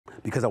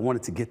because I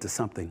wanted to get to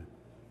something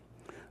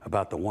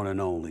about the one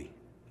and only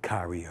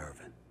Kyrie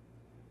Irving,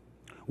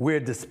 where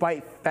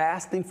despite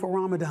fasting for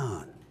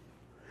Ramadan,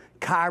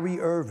 Kyrie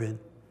Irving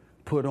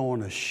put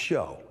on a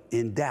show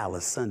in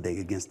Dallas Sunday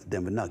against the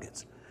Denver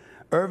Nuggets.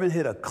 Irving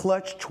hit a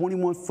clutch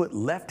 21-foot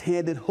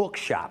left-handed hook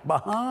shot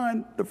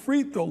behind the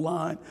free throw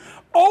line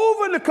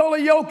over Nikola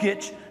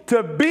Jokic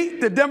to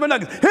beat the Denver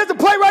Nuggets. Here's the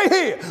play right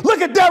here.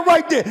 Look at that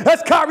right there.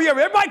 That's Kyrie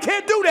Irving. Everybody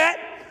can't do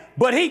that,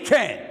 but he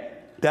can.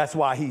 That's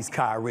why he's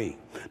Kyrie.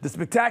 The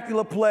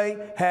spectacular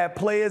play had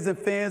players and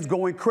fans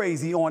going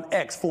crazy on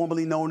X,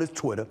 formerly known as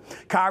Twitter.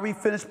 Kyrie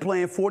finished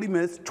playing 40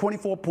 minutes,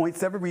 24 points,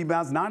 7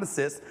 rebounds, 9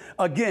 assists.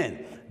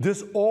 Again,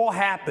 this all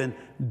happened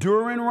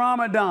during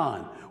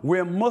Ramadan,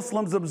 where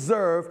Muslims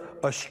observe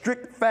a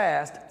strict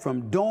fast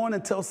from dawn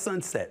until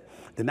sunset.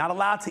 They're not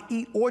allowed to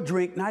eat or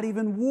drink, not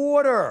even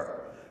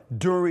water,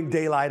 during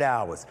daylight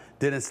hours.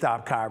 Didn't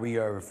stop Kyrie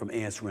Irving from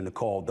answering the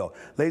call, though.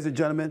 Ladies and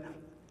gentlemen,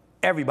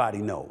 everybody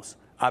knows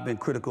I've been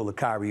critical of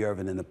Kyrie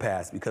Irving in the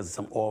past because of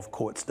some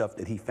off-court stuff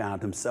that he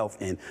found himself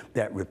in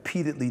that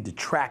repeatedly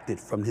detracted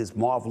from his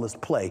marvelous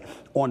play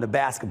on the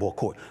basketball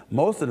court.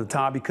 Most of the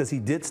time because he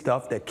did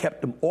stuff that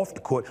kept him off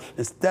the court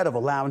instead of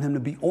allowing him to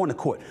be on the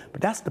court.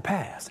 But that's the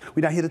past.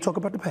 We're not here to talk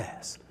about the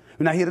past.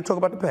 We're not here to talk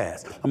about the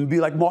past. I'm going to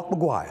be like Mark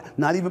McGuire,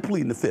 not even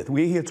pleading the fifth.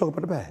 We ain't here to talk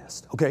about the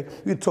past, okay?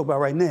 We're here to talk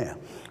about right now.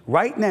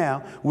 Right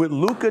now, with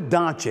Luka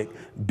Doncic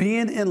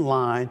being in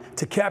line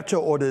to capture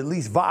or to at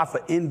least vie for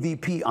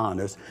MVP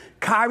honors,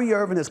 Kyrie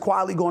Irving is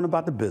quietly going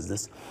about the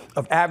business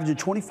of averaging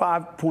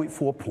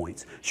 25.4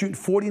 points, shooting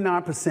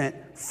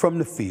 49% from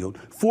the field,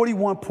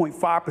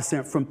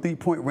 41.5% from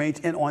three-point range,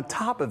 and on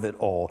top of it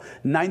all,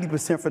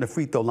 90% from the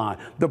free throw line.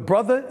 The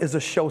brother is a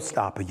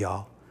showstopper,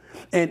 y'all.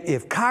 And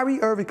if Kyrie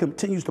Irving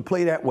continues to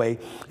play that way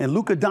and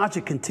Luka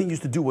Doncic continues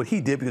to do what he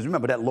did, because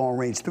remember that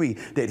long-range three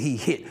that he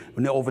hit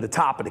over the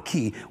top of the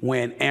key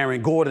when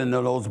Aaron Gordon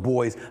and those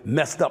boys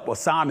messed up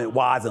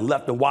assignment-wise and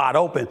left them wide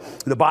open,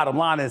 the bottom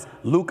line is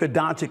Luka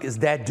Doncic is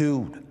that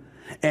dude.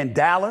 And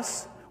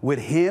Dallas, with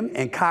him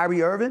and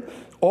Kyrie Irving,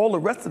 all the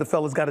rest of the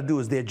fellas got to do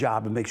is their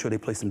job and make sure they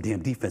play some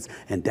damn defense,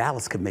 and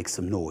Dallas can make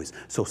some noise.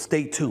 So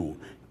stay tuned.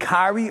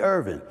 Kyrie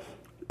Irving,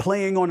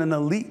 playing on an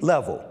elite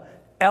level,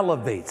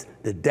 elevates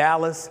the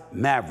Dallas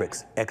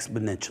Mavericks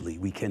exponentially.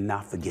 We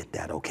cannot forget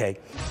that, okay?